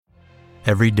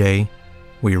Every day,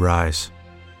 we rise,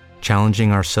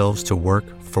 challenging ourselves to work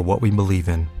for what we believe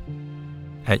in.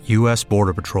 At U.S.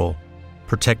 Border Patrol,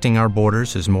 protecting our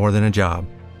borders is more than a job.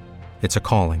 It's a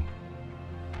calling.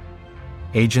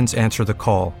 Agents answer the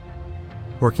call,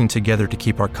 working together to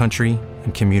keep our country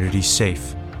and communities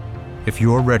safe. If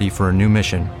you're ready for a new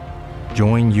mission,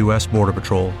 join U.S. Border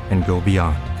Patrol and go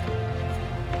beyond.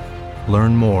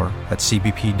 Learn more at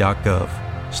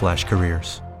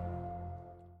cbp.gov/careers.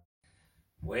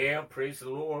 Well, praise the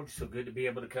Lord. So good to be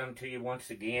able to come to you once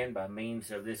again by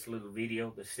means of this little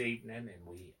video this evening. And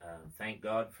we thank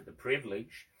God for the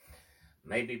privilege,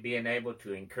 maybe being able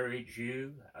to encourage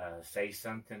you, say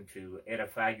something to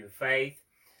edify your faith.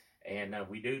 And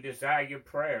we do desire your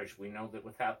prayers. We know that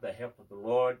without the help of the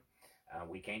Lord,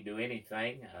 we can't do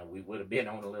anything. We would have been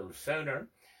on a little sooner,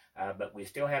 but we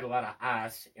still had a lot of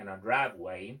ice in our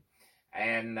driveway.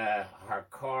 And our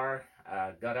car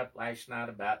got up last night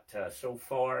about so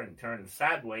far and turned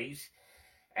sideways.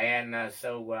 And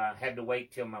so I had to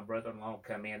wait till my brother-in-law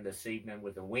come in this evening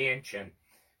with a winch and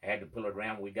had to pull it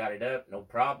around. We got it up, no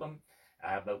problem.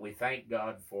 But we thank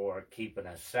God for keeping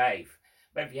us safe.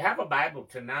 But if you have a Bible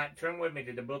tonight, turn with me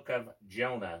to the book of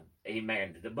Jonah.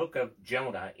 Amen. To the book of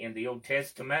Jonah in the Old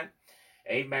Testament.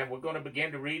 Amen. We're going to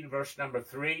begin to read in verse number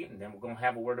 3, and then we're going to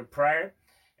have a word of prayer.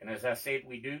 And as I said,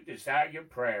 we do desire your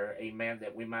prayer, amen,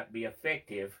 that we might be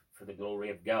effective for the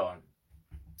glory of God.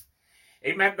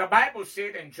 Amen. The Bible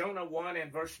said in Jonah 1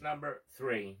 and verse number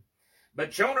 3,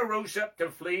 "But Jonah rose up to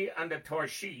flee unto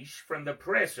Tarshish from the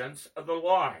presence of the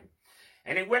Lord.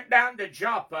 And he went down to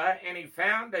Joppa, and he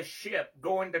found a ship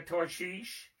going to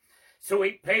Tarshish. So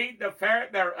he paid the fare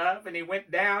thereof, and he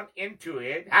went down into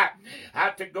it,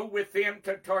 to go with them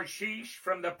to Tarshish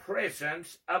from the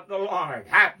presence of the Lord."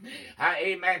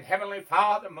 Amen. Heavenly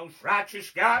Father, most righteous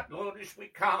God, Lord, as we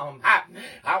come,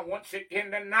 once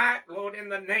again tonight, Lord, in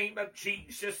the name of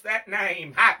Jesus, that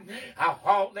name,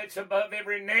 all that's above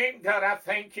every name, God, I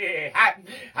thank you,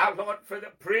 Lord, for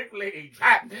the privilege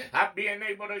of being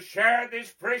able to share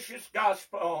this precious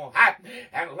gospel.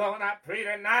 And Lord, I pray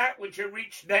tonight, would you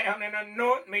reach down and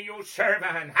anoint me, your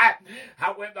servant,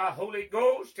 with the Holy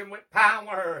Ghost and with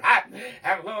power.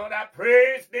 And Lord, I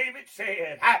pray, as David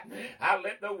said,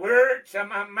 let the words of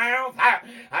my mouth,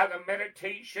 the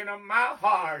meditation of my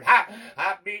heart,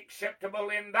 be acceptable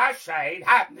in thy sight.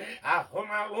 Oh,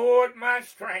 my Lord, my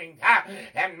strength,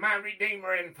 and my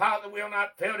Redeemer. And Father, will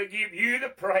not fail to give you the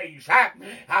praise,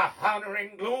 honor,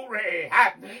 and glory.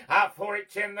 For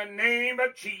it's in the name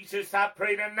of Jesus I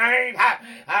pray tonight.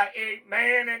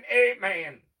 Amen and amen.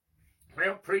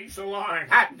 Well, praise the Lord.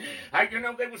 You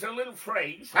know, there was a little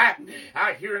phrase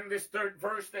here in this third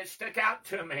verse that stuck out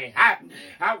to me,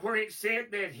 where it said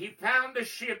that he found a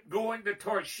ship going to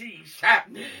Tarshish,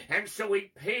 and so he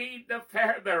paid the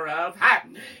fare thereof,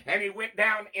 and he went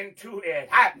down into it.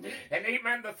 And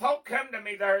amen, the thought come to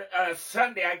me there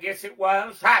Sunday, I guess it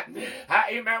was,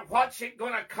 amen, what's it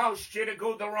going to cost you to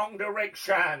go the wrong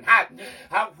direction?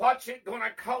 What's it going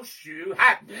to cost you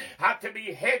to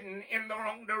be heading in the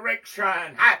wrong direction?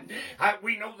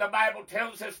 We know the Bible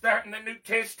tells us there in the New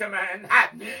Testament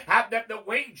that the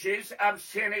wages of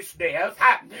sin is death,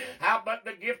 but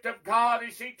the gift of God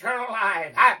is eternal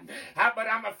life. But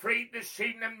I'm afraid this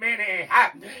evening many,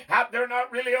 they're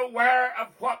not really aware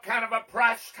of what kind of a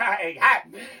price tag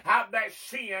that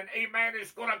sin, amen,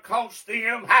 is going to cost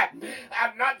them,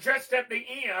 not just at the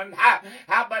end,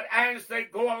 but as they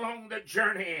go along the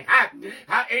journey.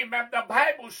 Amen. The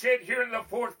Bible said here in the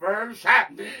 4th verse,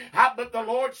 but the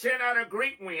Lord sent out a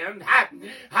great wind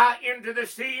into the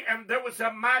sea, and there was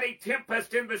a mighty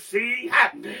tempest in the sea,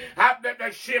 that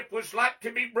the ship was like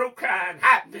to be broken.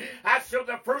 So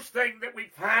the first thing that we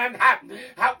find,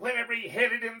 whenever he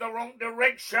headed in the wrong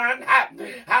direction,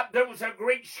 there was a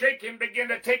great shaking begin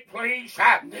to take place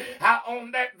on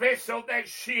that vessel, that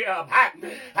ship.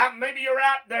 Maybe you're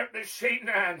out there this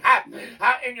evening,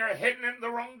 and you're heading in the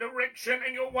wrong direction,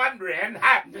 and you're wondering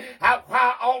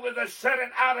why all of a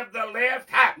sudden out of the left,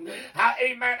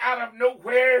 amen, out of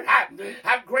nowhere,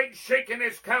 great shaking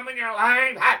is coming in your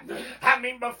life. I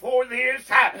mean, before this,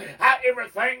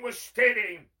 everything was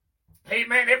steady.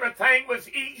 Amen. Everything was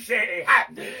easy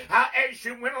as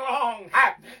you went along.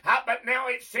 But now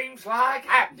it seems like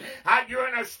you're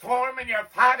in a storm and you're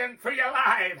fighting for your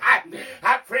life.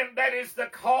 Friend, that is the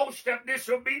cost of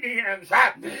disobedience.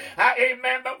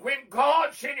 Amen. But when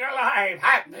God's in your life,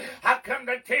 I come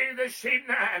to tell you this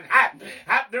evening,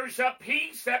 there's a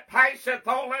peace that passeth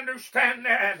all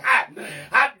understanding.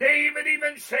 David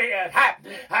even said,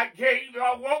 yea, though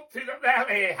I walk through the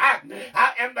valley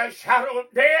and the shadow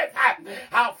of death,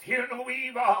 I'll fear no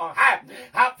evil,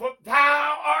 for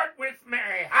thou art with me.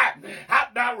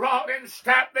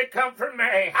 stop the comfort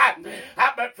me.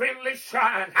 But friendly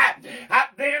shine.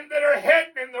 Them that are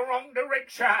heading in the wrong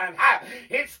direction,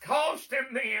 it's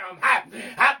costing them.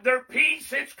 Their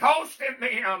peace, it's costing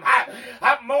them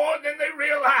more than they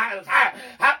realize.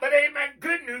 But amen,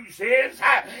 good news is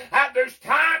there's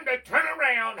time to turn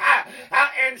around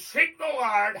and seek the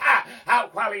Lord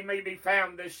while he may be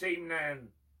found this evening.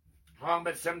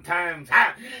 But sometimes,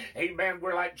 amen,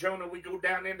 we're like Jonah. We go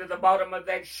down into the bottom of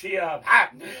that ship.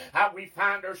 We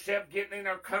find ourselves getting in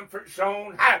our comfort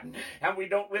zone, and we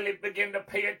don't really begin to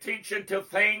pay attention to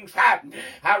things.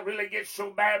 Really get so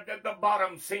bad that the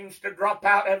bottom seems to drop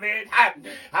out of it.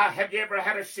 Have you ever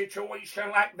had a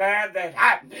situation like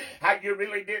that you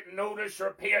really didn't notice or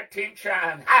pay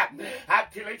attention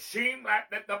till it seemed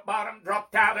like that the bottom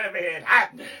dropped out of it?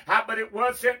 But it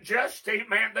wasn't just,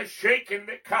 amen, the shaking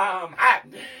that comes.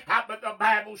 But the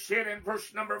Bible said in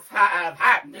verse number 5,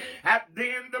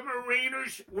 then the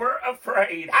mariners were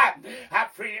afraid.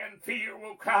 Friend, fear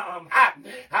will come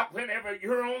whenever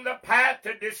you're on the path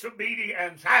to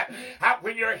disobedience.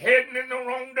 When you're heading in the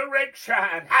wrong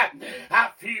direction,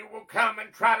 fear will come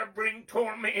and try to bring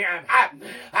torment.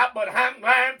 But I'm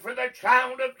glad for the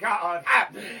child of God.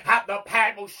 The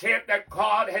Bible said that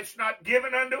God has not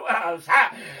given unto us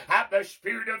the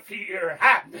spirit of fear,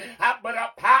 but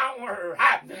a power,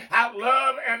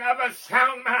 love, and of a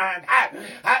sound mind.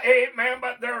 Amen.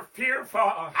 But they're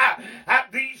fearful.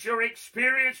 These are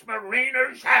experienced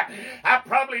mariners. I've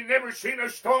probably never seen a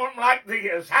storm like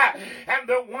this. And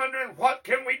they're wondering, what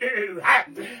can we do?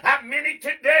 Many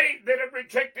today that have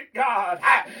rejected God,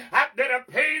 that have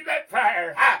paid that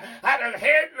fare, that have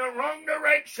head in the wrong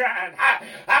direction,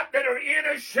 that are in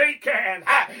a shaking,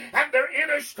 and they're in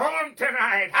a storm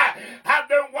tonight.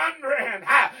 They're wondering,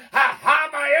 how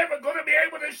am I ever going to be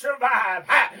able to survive?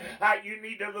 You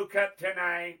need to look up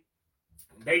tonight.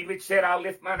 David said, I'll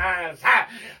lift mine eyes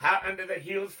under the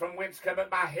hills from whence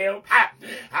cometh my help.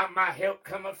 My help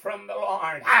cometh from the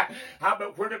Lord.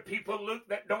 But where do people look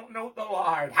that don't know the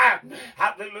Lord?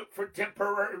 They look for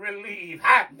temporary relief.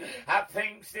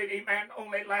 Things that, amen,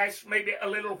 only last maybe a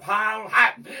little while.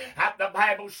 The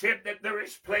Bible said that there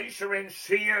is pleasure in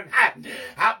sin,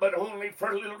 but only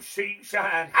for a little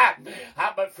season.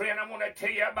 But friend, I want to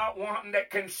tell you about one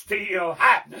that can still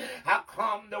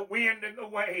calm the wind and the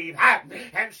wave.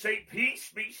 And say, peace,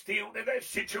 be still to that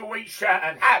situation.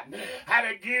 How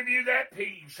to give you that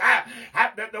peace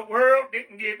that the world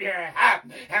didn't give you.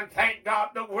 And thank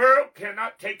God the world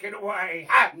cannot take it away.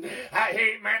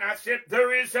 Amen. I said,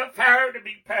 there is a fare to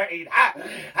be paid.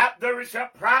 There is a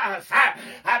price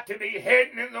to be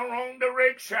heading in the wrong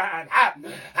direction.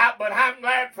 But I'm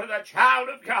glad for the child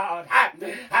of God.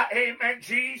 Amen.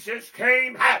 Jesus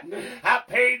came,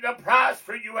 paid the price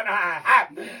for you and I.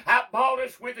 Bought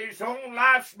us with his own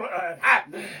life's blood.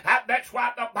 That's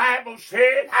why the Bible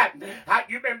said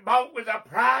you've been bought with a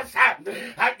price.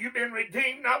 You've been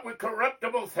redeemed not with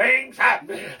corruptible things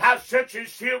such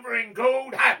as silver and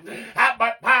gold,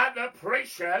 but by the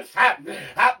precious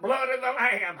blood of the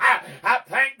Lamb.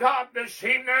 Thank God this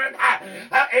evening.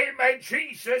 Amen.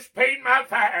 Jesus paid my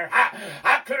fare.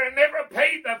 I could have never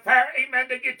paid the fare, amen,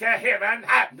 to get to heaven.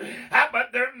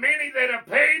 But there are many that have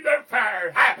paid their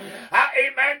fare.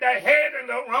 Amen. To head in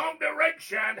the wrong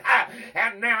direction.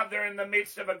 And now they're in the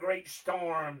midst of a great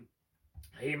storm.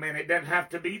 Amen. It doesn't have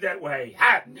to be that way.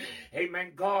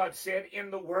 Amen. God said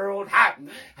in the world,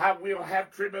 we'll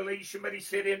have tribulation, but he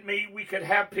said in me we could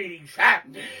have peace.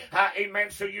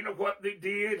 Amen. So you know what they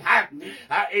did?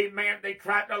 Amen. They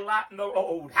tried to lighten the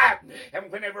load.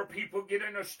 And whenever people get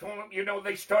in a storm, you know,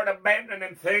 they start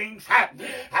abandoning things.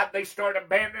 They start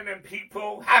abandoning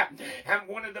people. And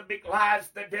one of the big lies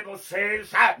the devil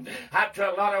says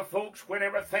to a lot of folks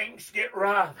whenever things get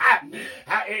rough,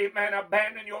 amen,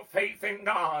 abandon your faith in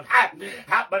God.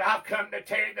 But I've come to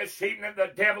tell you this evening,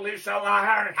 the devil is a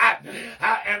liar,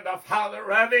 and the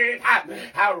father of it.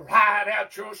 Ride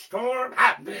out your storm.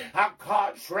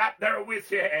 God's right there with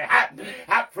you.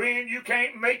 Friend, you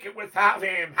can't make it without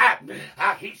him.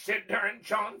 He said during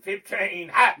John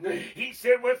 15, he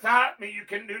said, without me you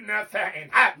can do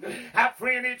nothing.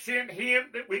 Friend, it's in him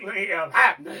that we live.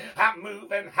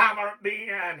 Move and have our being.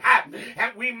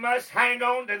 And we must hang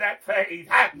on to that faith.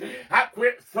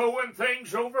 Quit throwing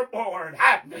things overboard.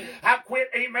 Quit,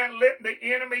 amen, letting the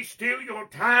enemy steal your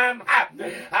time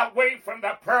away from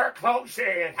the prayer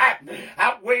closet,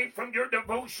 away from your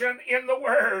devotion in the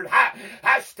Word.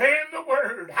 Stay in the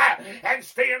Word and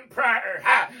stay in prayer.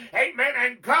 Amen.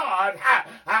 And God,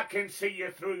 I can see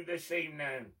you through this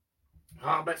evening.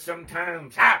 But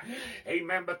sometimes,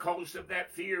 amen, because of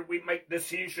that fear, we make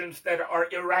decisions that are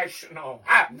irrational.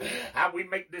 We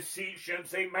make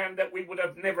decisions, amen, that we would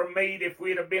have never made if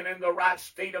we'd have been in the right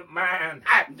state of mind.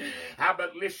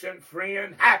 But listen,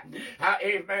 friend,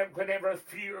 amen, whenever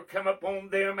fear come upon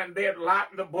them and they'd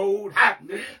lighten the boat,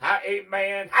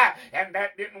 amen, and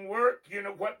that didn't work, you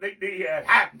know what they did?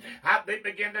 They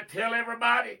began to tell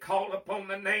everybody, call upon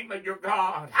the name of your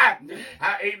God.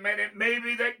 Amen. It may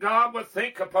be that God will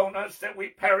think upon us that we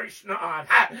perish not.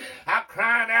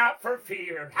 Crying out for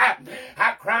fear.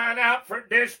 Crying out for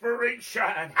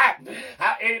desperation.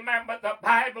 Amen. But the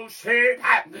Bible said,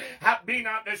 be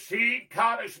not deceived,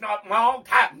 God is not mocked.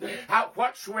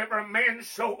 Whatsoever man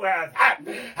soweth,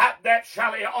 that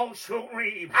shall he also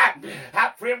reap.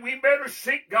 Friend, we better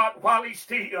seek God while he's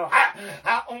still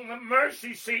on the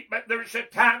mercy seat, but there's a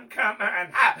time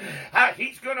coming.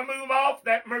 He's going to move off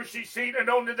that mercy seat and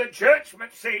onto the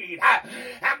judgment seat.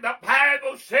 And the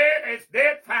Bible said, as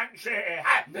death finds you,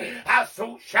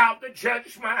 so shall the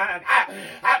judgment.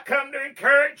 I come to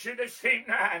encourage you this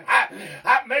evening.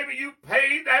 Maybe you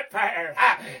paid that fare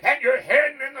and you're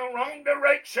heading in the wrong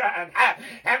direction.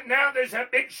 And now there's a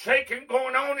big shaking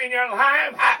going on in your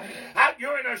life.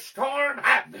 You're in a storm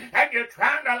and you're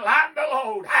trying to lighten the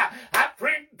load.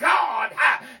 Friend, God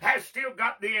has still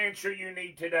got the answer you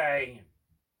need today.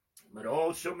 But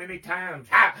oh, so many times,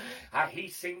 he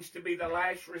seems to be the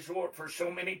last resort for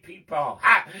so many people.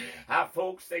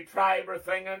 Folks, they try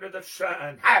everything under the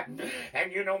sun.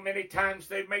 And you know, many times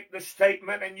they make the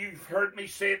statement, and you've heard me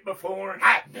say it before,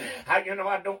 you know,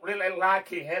 I don't really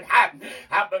like it.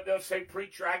 But they'll say,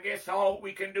 preacher, I guess all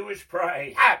we can do is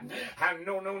pray.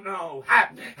 No.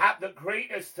 The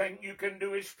greatest thing you can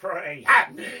do is pray.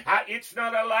 It's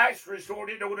not a last resort.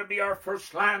 It ought to be our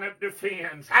first line of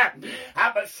defense.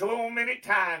 But so many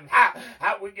times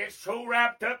we get so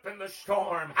wrapped up in the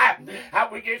storm,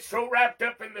 we get so wrapped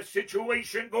up in the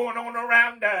situation going on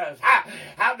around us,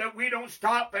 that we don't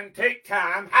stop and take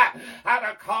time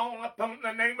to call upon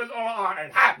the name of the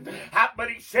Lord. But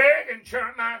he said in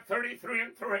Jeremiah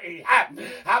 33:3,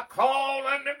 call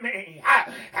unto me,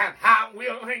 and I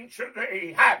will answer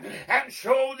thee, and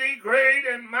show thee great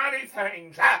and mighty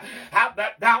things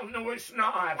that thou knowest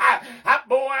not.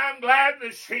 Boy, I'm glad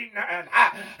this evening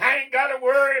I ain't got to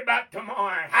worry about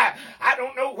tomorrow. I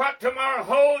don't know what tomorrow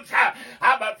holds,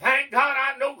 but thank God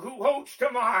I know who holds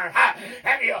tomorrow,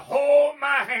 and he'll hold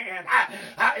my hand.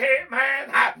 Amen.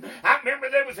 I remember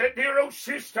there was a dear old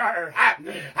sister.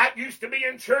 I used to be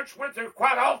in church with her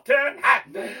quite often.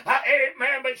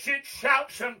 Amen. But she'd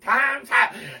shout sometimes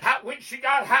when she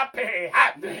got happy,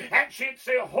 and she'd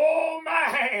say, hold my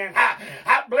hand.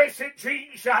 Blessed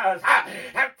Jesus.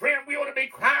 And friend, we ought to be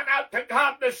crying out to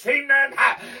God this evening.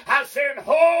 I said,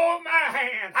 hold my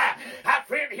hand.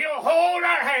 Friend, he'll hold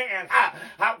our hand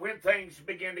when things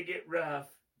begin to get rough.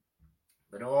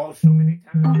 But oh, so many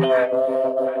times, whenever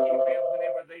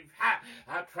they've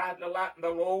tried to lighten the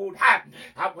load,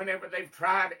 whenever they've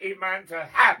tried, amen, to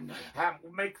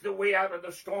make the way out of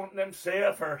the storm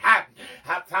themselves, or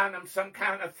find them some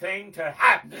kind of thing to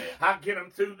get them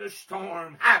through the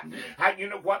storm. You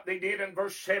know what they did in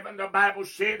verse 7, the Bible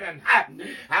said, and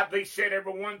they said,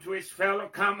 everyone to his fellow,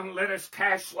 come and let us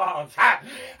cast lots.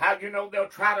 You know, they'll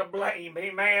try to blame,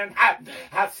 amen.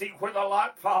 I see where the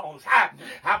lot falls,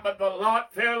 but the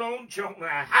lot fell on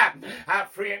Jonah.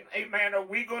 Friend, amen, are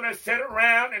we going to sit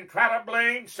around and try to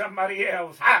blame somebody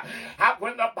else?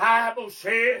 When the Bible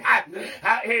said,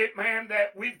 amen,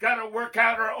 that we've got to work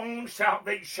out our own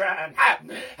salvation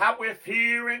with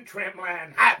fear and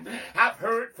trembling. I've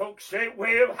heard folks say,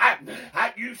 well,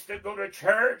 I used to go to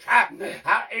church,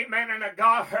 amen, and I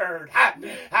got hurt.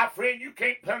 Friend, you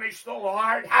can't punish the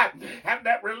Lord and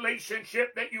that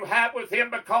relationship that you have with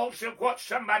him because of what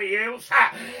somebody else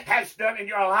has done in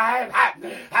your life.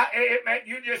 Amen.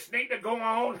 You just need to go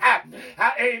on,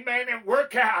 amen, and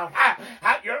work out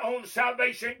your own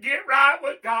salvation. Get right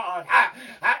with God.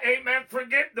 Amen.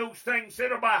 Forget those things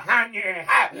that are behind you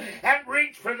and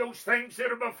reach for those things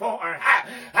that are before.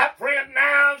 Friend,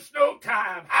 now's no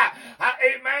time,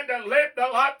 amen, to let the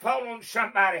lot fall on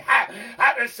somebody.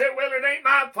 I just say, well, it ain't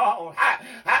my fault.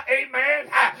 Amen.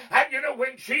 You know,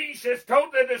 when Jesus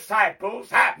told the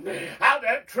disciples,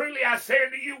 truly I say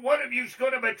unto you, one of you's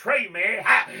going to betray me,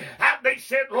 they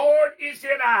said, Lord, is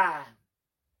it I?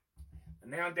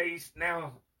 Nowadays,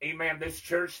 amen, this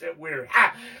church that we're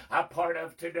a part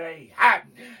of today.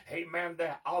 Amen.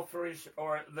 The offer is,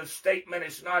 or the statement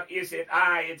is not, is it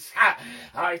I?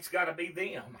 It's got to be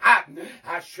them.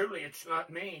 Surely it's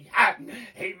not me.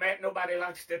 Amen. Nobody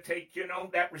likes to take,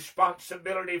 that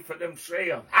responsibility for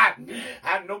themselves.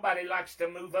 Nobody likes to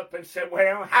move up and say,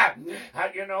 well,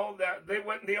 they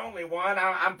weren't the only one.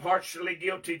 I'm partially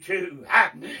guilty too.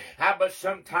 But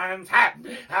sometimes,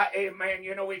 amen,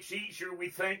 it's easier, we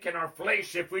think, in our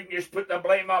flesh if we can just put the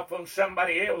blame off on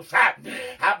somebody else.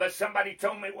 But somebody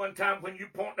told me one time, when you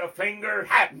point a finger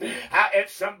at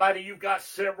somebody, you've got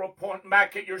several pointing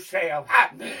back at yourself.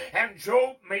 And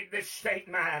Job made this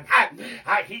statement.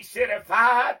 He said, if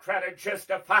I try to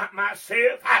justify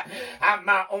myself,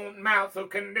 my own mouth will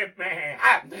condemn me.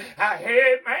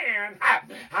 Hey, man,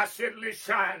 I said,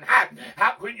 listen,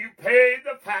 when you pay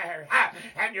the fare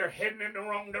and you're heading in the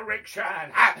wrong direction,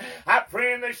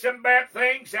 friend, there's some bad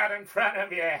things out in front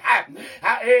of you.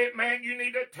 Amen. You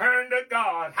need to turn to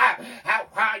God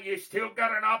while you still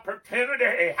got an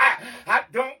opportunity.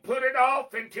 Don't put it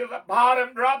off until the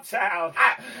bottom drops out.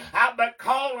 But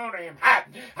call on Him.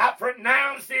 For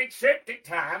now's the accepted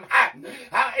time.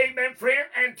 Amen, friend.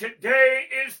 And today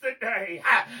is the day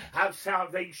of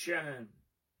salvation.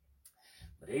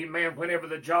 But amen, whenever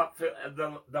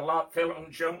the lot fell on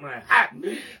Jonah,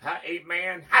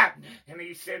 amen, and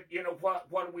he said, what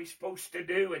are we supposed to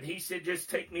do? And he said, just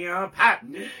take me up,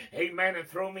 amen, and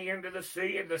throw me into the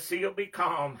sea, and the sea will be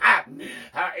calm.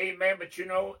 Amen, but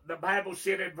the Bible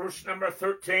said in verse number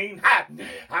 13,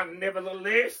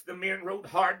 nevertheless, the men rowed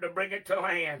hard to bring it to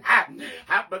land,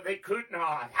 but they could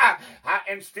not.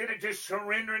 Instead of just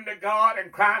surrendering to God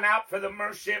and crying out for the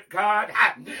mercy of God,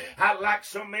 like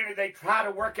so many, they try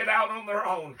to work it out on their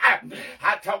own.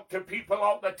 I talk to people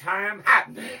all the time,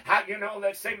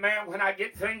 they say, man, when I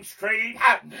get things straight,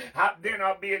 then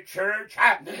I'll be at church.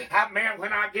 Man,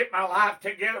 when I get my life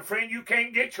together, friend, you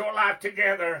can't get your life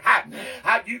together.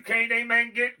 You can't,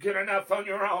 amen, get good enough on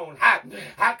your own.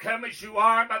 Come as you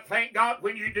are, but thank God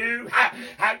when you do,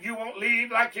 you won't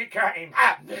leave like you came.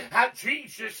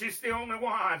 Jesus is the only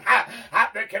one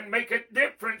that can make a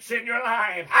difference in your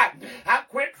life.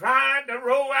 Quit trying to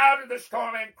roll out of the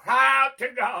storm and cry out to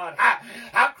God.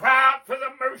 Cry out for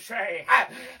the mercy.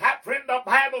 Friend, the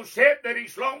Bible said that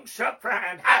He's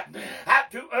long-suffering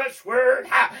to us word,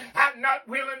 not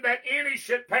willing that any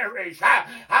should perish,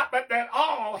 but that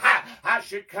all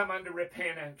should come unto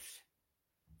repentance.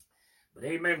 But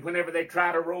amen, whenever they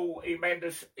try to roll, amen,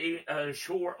 to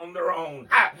shore on their own,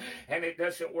 and it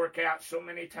doesn't work out so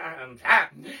many times,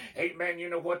 amen, you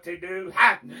know what they do?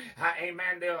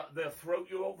 Amen, they'll throw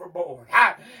you overboard.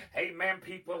 Amen,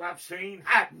 people I've seen,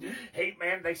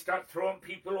 amen, they start throwing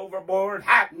people overboard,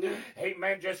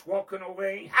 amen, just walking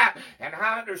away, and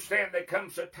I understand there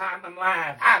comes a time in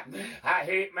life,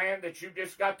 amen, that you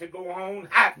just got to go on,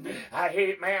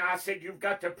 amen, I said you've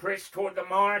got to press toward the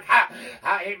mark,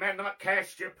 amen, not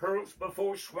cast your pearls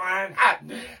before swine.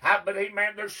 But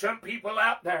amen, there's some people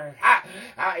out there,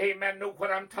 amen, know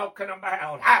what I'm talking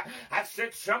about. I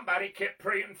said somebody kept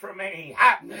praying for me,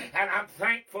 and I'm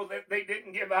thankful that they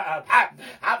didn't give up.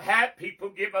 I've had people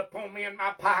give up on me in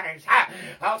my past.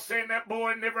 I'll say that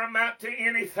boy never amount to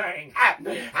anything.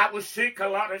 I was sick a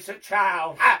lot as a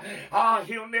child.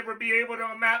 He'll never be able to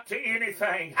amount to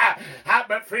anything.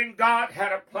 But friend, God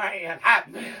had a plan.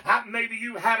 Maybe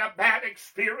you had a bad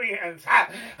experience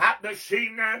this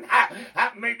evening.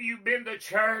 Maybe you've been to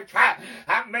church.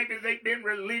 Maybe they've been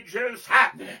religious.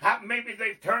 Maybe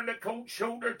they've turned a cold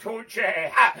shoulder towards you.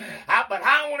 But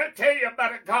I want to tell you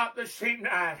about a God this evening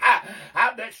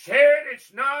that said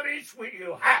it's not His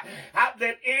will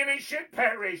that any should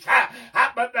perish,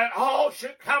 but that all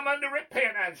should come unto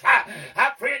repentance.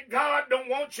 Friend, God don't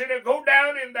want you to go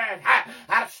down in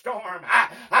that storm.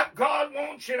 God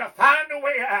wants you to find a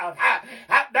way out.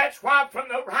 That's why from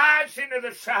the rising of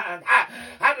the sun,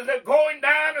 out of the going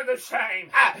down of the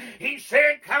same, He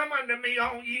said, come unto me,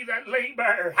 all ye that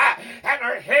labor and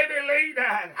are heavy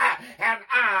laden, and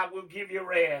I will give you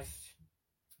rest.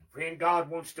 Friend, God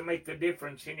wants to make the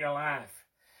difference in your life.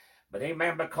 But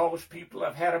amen, because people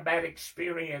have had a bad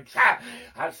experience,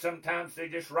 sometimes they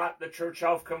just write the church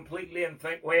off completely and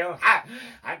think, well,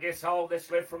 I guess all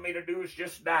that's left for me to do is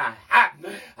just die.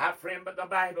 Friend, but the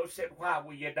Bible said, why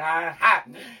will you die?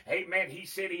 Amen, He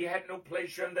said He had no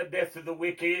pleasure in the death of the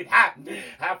wicked.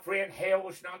 Friend, hell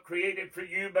was not created for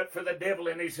you, but for the devil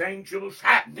and his angels.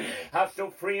 So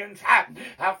friends,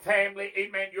 family,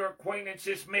 amen, your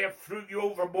acquaintances may have threw you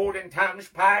overboard in times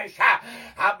past,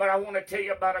 but I want to tell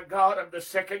you about a God God of the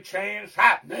second chance.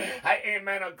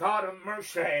 Amen. A God of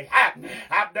mercy.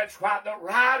 That's why the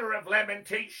writer of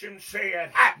Lamentations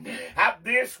said,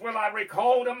 this will I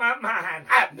recall to my mind,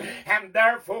 and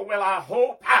therefore will I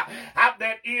hope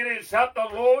that it is of the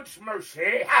Lord's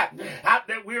mercy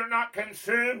that we are not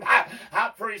consumed,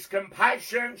 for his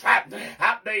compassions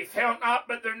they fail not,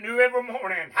 but they're new every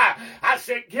morning. I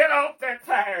said, get off that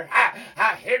fire,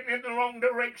 heading in the wrong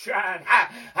direction.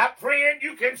 Friend,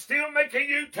 you can still make a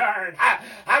U-turn.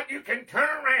 You can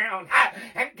turn around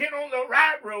and get on the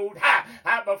right road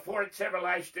before it's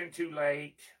everlasting too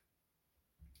late.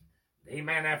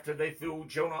 Amen. After they threw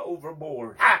Jonah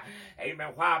overboard.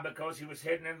 Amen. Why? Because he was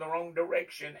heading in the wrong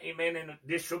direction. Amen. In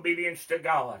disobedience to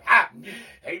God.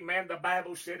 Amen. The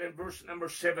Bible said in verse number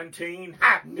 17.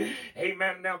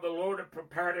 Amen. Now the Lord had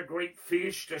prepared a great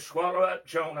fish to swallow up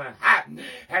Jonah.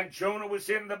 And Jonah was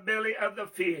in the belly of the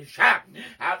fish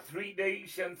 3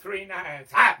 days and 3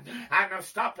 nights. Now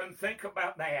stop and think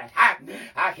about that.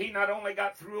 He not only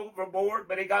got thrown overboard,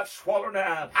 but he got swallowed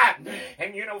up.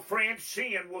 And you know, friends,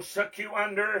 sin will suck you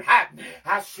under.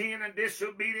 Sin and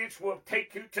disobedience will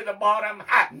take you to the bottom.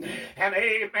 And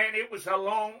amen, it was a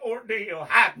long ordeal.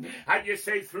 I just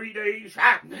say 3 days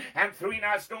and 3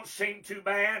 nights don't seem too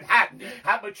bad.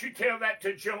 But you tell that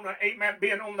to Jonah, amen,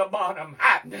 being on the bottom,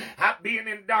 being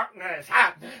in darkness.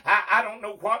 I don't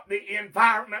know what the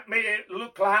environment may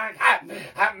look like.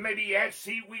 Maybe he had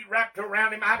seaweed wrapped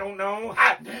around him. I don't know.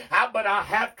 But I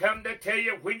have come to tell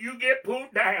you, when you get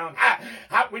pulled down,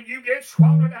 when you get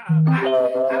swallowed up,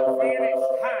 when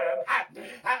it's time,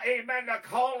 amen, to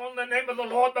call on the name of the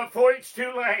Lord before it's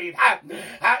too late.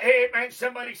 Amen.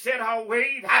 Somebody said, I'll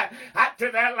wait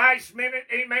to that last minute.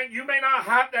 Amen. You may not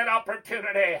have that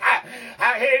opportunity.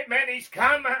 Amen. He's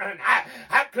coming.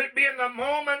 Could be in the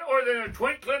moment or the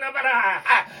twinkling of an eye.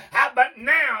 But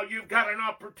now you've got an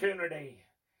opportunity.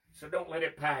 So don't let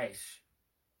it pass.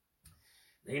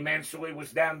 Amen. So he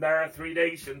was down there 3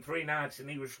 days and 3 nights, and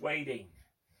he was waiting.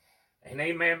 And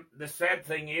amen, the sad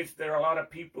thing is there are a lot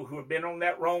of people who have been on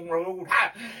that wrong road.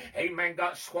 Amen,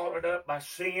 got swallowed up by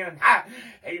sin.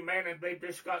 Amen, and they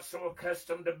just got so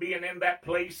accustomed to being in that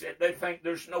place that they think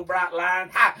there's no bright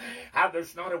line.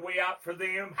 There's not a way out for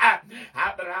them.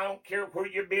 But I don't care where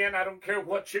you've been. I don't care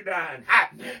what you've done.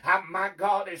 My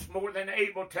God is more than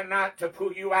able tonight to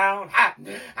pull you out.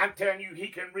 I'm telling you, he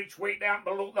can reach way down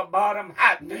below the bottom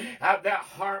of that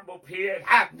horrible pit.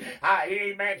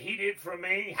 Amen, he did for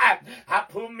me.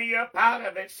 Pulled me up out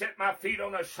of it, set my feet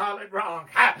on a solid rock,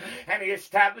 and he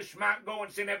established my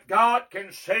goings. And if God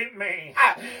can save me,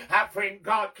 friend,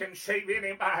 God can save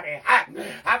anybody.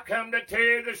 I've come to tell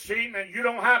you this evening, you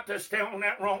don't have to stay on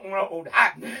that wrong road.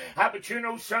 But you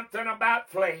know something about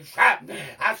flesh,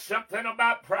 something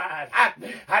about pride.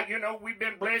 You know, we've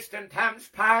been blessed in times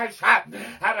past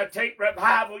to take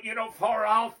revival, you know, far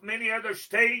off many other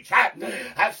states.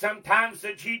 Sometimes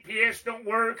the GPS don't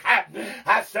work.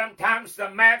 Sometimes the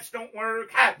maps don't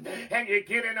work, and you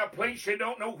get in a place you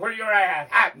don't know where you're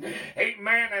at.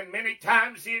 Amen. And many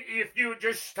times if you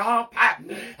just stop,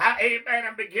 amen,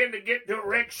 and begin to get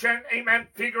direction, amen,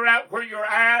 figure out where you're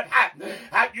at,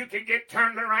 you can get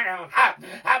turned around.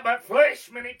 But flesh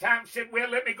many times said,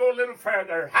 well, let me go a little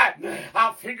further.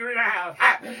 I'll figure it out.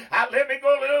 Let me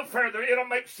go a little further. It'll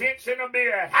make sense in a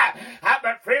bit.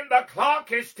 But friend, the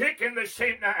clock is ticking this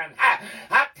evening.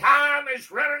 Time is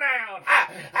running out.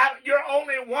 You're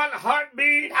only one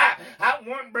heartbeat,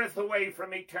 one breath away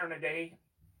from eternity.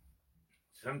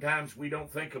 Sometimes we don't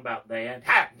think about that.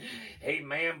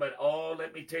 Amen. But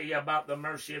let me tell you about the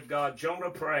mercy of God.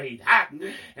 Jonah prayed,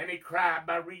 and he cried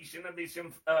by reason of his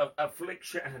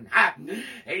affliction.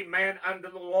 Amen.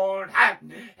 Under the Lord.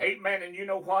 Amen. And you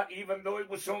know what? Even though he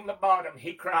was on the bottom,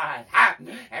 he cried,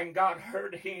 and God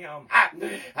heard him.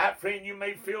 Friend, you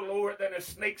may feel lower than a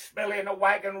snake's belly in a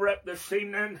wagon rut this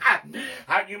evening.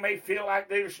 You may feel like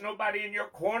there's nobody in your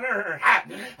corner.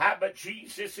 But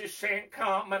Jesus is saying,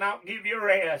 come and I'll give you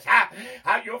rest.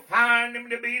 You'll find him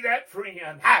to be that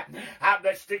friend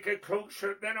that sticker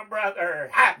closer than a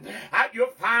brother. You'll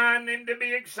find him to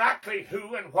be exactly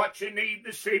who and what you need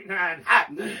this evening.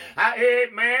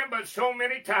 Amen. But so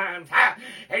many times,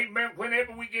 amen,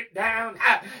 whenever we get down,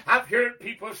 I've heard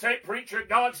people say, preacher,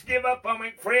 God's give up on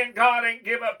me. Friend, God ain't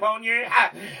give up on you.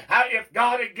 If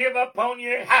God had give up on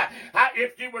you,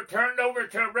 if you were turned over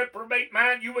to a reprobate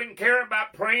mind, you wouldn't care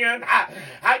about praying.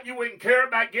 You wouldn't care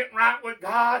about getting right with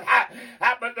God.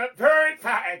 But the very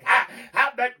fact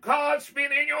that God's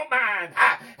been in your mind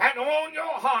and on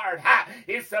your heart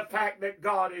is the fact that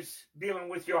God is dealing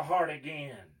with your heart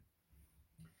again.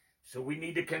 So we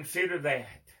need to consider that.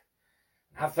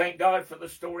 I thank God for the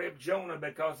story of Jonah,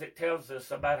 because it tells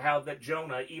us about how that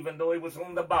Jonah, even though he was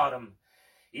on the bottom,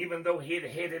 even though he had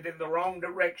headed in the wrong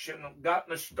direction, got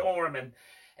in a storm, and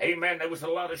amen, there was a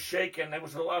lot of shaking, there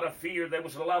was a lot of fear, there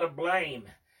was a lot of blame,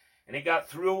 and he got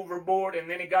threw overboard, and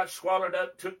then he got swallowed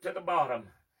up, took to the bottom.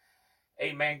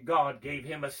 Amen. God gave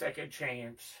him a second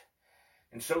chance.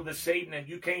 And so this evening,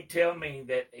 you can't tell me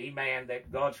that, amen,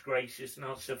 that God's grace is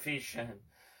not sufficient.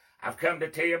 I've come to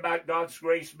tell you about God's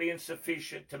grace being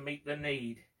sufficient to meet the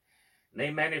need. And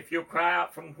amen, if you'll cry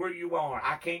out from where you are,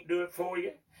 I can't do it for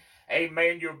you.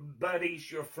 Amen, your buddies,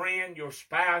 your friend, your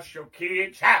spouse, your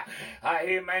kids,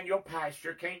 amen, your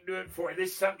pastor can't do it for you.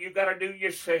 This is something you got to do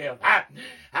yourself.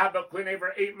 But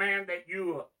whenever, amen, that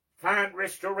you find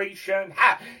restoration,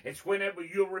 it's whenever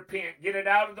you repent. Get it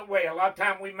out of the way. A lot of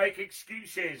time we make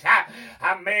excuses.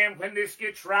 Man, when this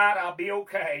gets right, I'll be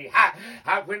okay.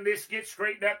 When this gets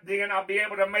straightened up, then I'll be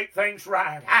able to make things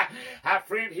right.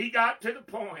 Friend, he got to the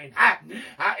point.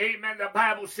 Amen. The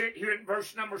Bible said here in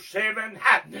verse number 7,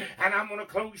 and I'm going to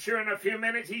close here in a few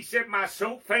minutes. He said, my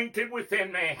soul fainted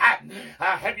within me.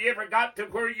 Have you ever got to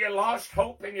where you lost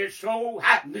hope in your soul?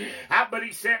 But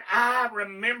he said, I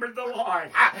remember the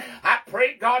Lord. I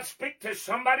pray God speak to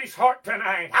somebody's heart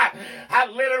tonight. I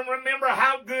let them remember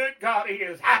how good God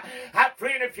is.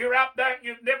 Friend, if you're out there and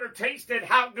you've never tasted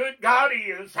how good God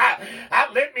is,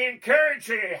 let me encourage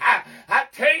you.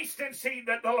 Taste and see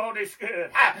that the Lord is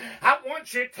good. I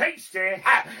want you to taste it.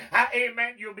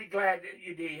 Amen. You'll be glad that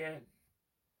you did.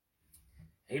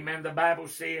 Amen. The Bible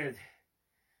said,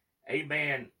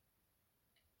 amen,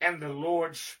 and the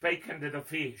Lord spake unto the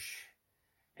fish,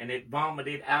 and it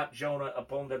vomited out Jonah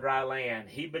upon the dry land.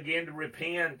 He began to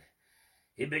repent.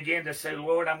 He began to say,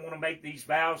 Lord, I'm going to make these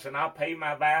vows, and I'll pay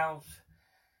my vows.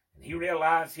 And he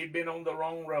realized he'd been on the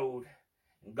wrong road.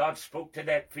 And God spoke to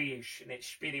that fish, and it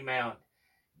spit him out,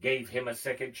 gave him a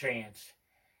second chance.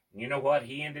 And you know what?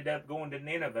 He ended up going to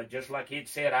Nineveh, just like he'd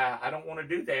said, I don't want to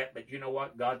do that. But you know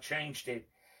what? God changed it,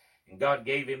 and God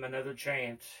gave him another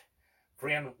chance.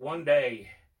 Friend, one day,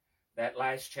 that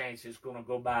last chance is going to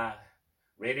go by.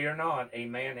 Ready or not,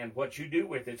 amen. And what you do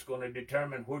with it's going to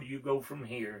determine where do you go from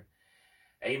here.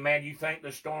 Amen. You think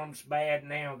the storm's bad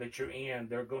now that you're in.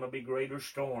 There are going to be greater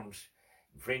storms.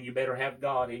 Friend, you better have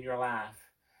God in your life.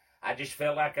 I just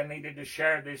felt like I needed to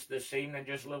share this evening,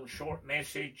 just a little short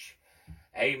message.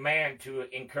 Amen. To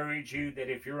encourage you that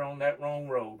if you're on that wrong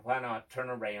road, why not turn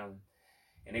around?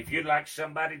 And if you'd like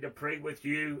somebody to pray with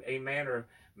you, amen, or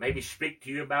maybe speak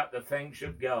to you about the things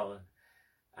of God,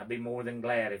 I'd be more than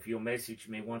glad if you'll message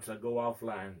me once I go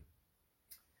offline.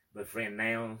 But friend,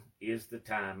 now is the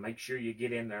time. Make sure you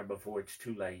get in there before it's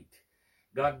too late.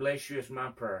 God bless you is my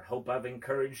prayer. Hope I've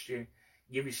encouraged you,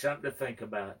 give you something to think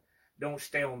about. Don't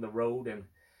stay on the road and,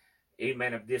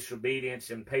 amen, of disobedience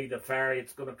and pay the fare.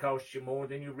 It's going to cost you more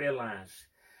than you realize.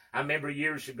 I remember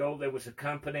years ago there was a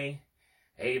company,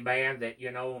 amen, that,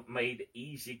 made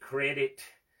easy credit,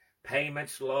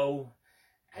 payments low,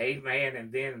 amen,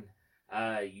 and then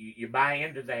you buy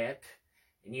into that,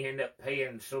 and you end up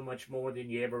paying so much more than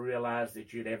you ever realized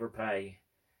that you'd ever pay.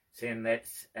 Saying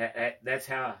that's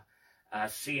how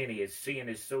sin is. Sin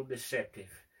is so deceptive.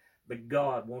 But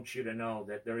God wants you to know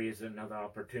that there is another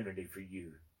opportunity for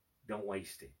you. Don't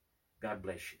waste it. God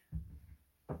bless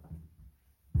you.